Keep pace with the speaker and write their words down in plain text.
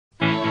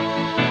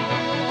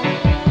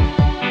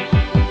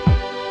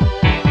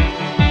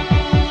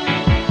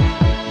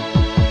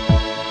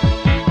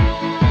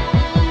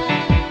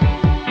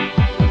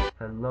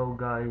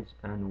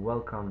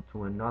welcome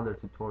to another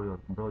tutorial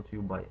brought to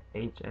you by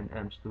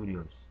H&M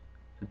Studios.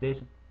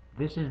 Today,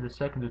 this is the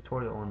second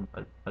tutorial on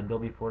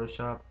Adobe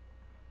Photoshop,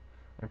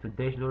 and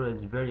today's tutorial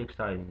is very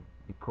exciting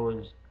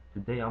because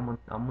today I'm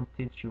gonna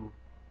teach you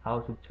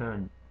how to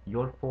turn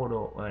your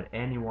photo or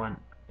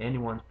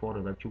anyone's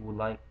photo that you would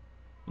like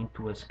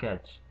into a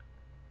sketch.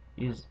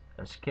 Is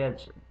a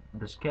sketch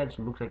The sketch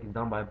looks like it's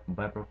done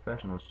by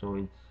professionals, so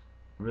it's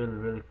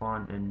really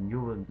fun, and you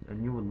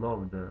will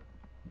love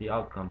the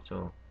outcome.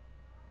 So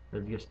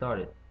let's get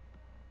started.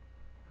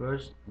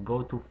 First,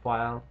 go to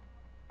File,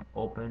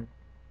 Open,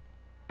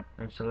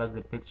 and select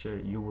the picture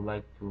you would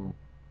like to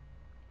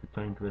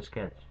turn into a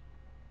sketch.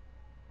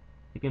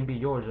 It can be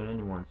yours or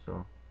anyone,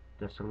 so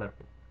just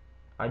select it.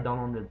 I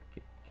downloaded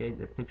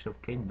a picture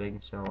of Kate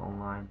Beckinsale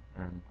online,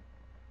 and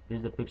this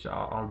is the picture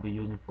I'll be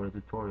using for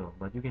the tutorial,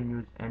 but you can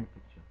use any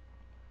picture.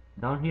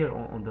 Down here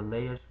on the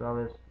layers,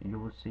 fellas, you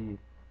will see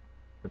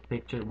the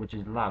picture which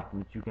is locked,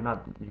 which you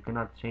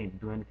cannot change,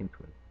 do anything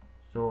to it.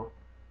 So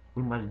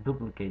we must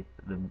duplicate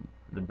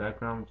the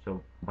background,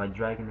 so by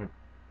dragging it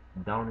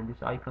down in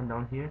this icon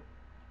down here,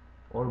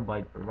 or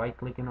by right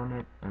clicking on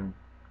it and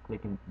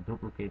clicking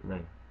duplicate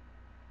layer.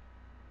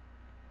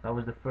 That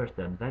was the first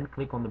step. Then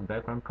click on the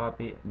background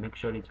copy, make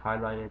sure it's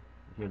highlighted,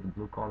 here the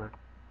blue color,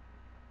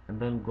 and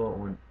then go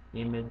on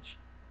image,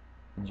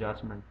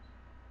 adjustments,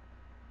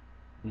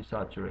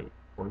 desaturate,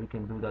 or you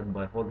can do that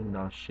by holding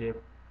down shift,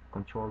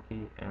 control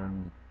key,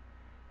 and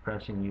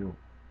pressing U.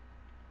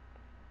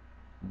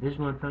 This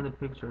will turn the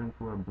picture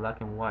into a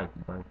black and white,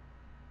 but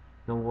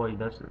don't worry,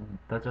 that's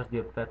just the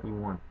effect we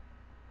want.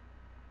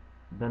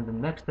 Then the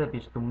next step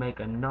is to make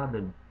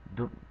another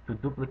to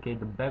duplicate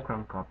the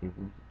background copy.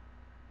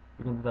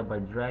 You can do that by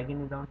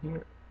dragging it down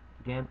here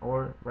again,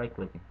 or right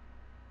clicking.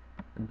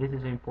 And this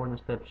is an important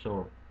step,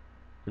 so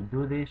to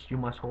do this you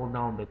must hold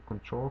down the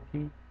control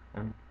key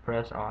and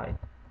press I,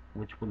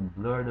 which will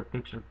blur the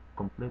picture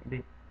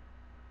completely,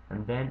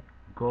 and then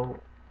go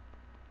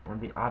on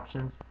the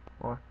options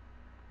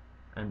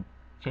and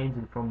change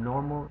it from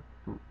normal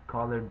to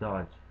color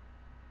dodge,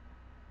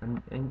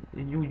 and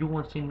you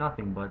won't see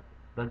nothing, but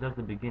that's just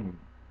the beginning.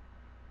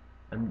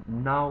 And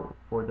now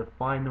for the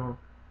final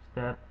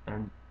step,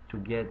 and to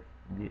get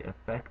the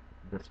effect,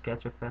 the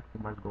sketch effect,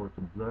 you must go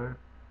to blur,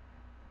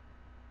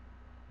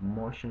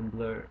 motion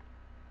blur,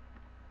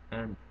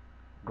 and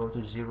go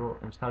to 0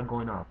 and start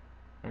going up,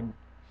 and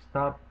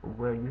stop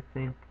where you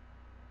think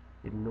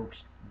it looks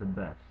the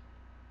best,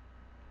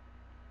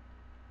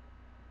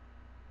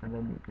 and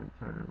then you can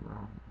turn it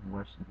around and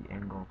watch the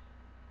angles.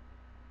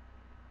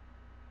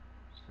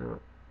 So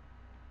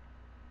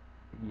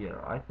yeah,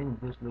 I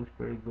think this looks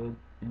pretty good.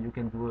 You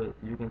can do it,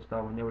 you can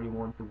stop whenever you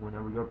want to,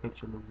 whenever your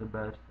picture looks the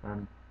best,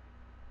 and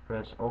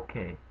press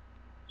OK.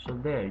 So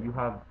there you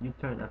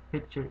turn a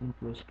picture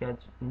into a sketch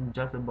in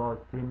just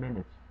about 3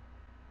 minutes.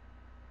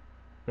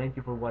 Thank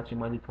you for watching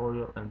my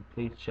tutorial, and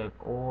please check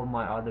all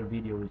my other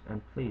videos,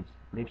 and please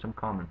leave some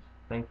comments.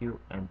 Thank you,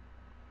 and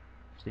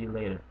see you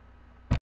later.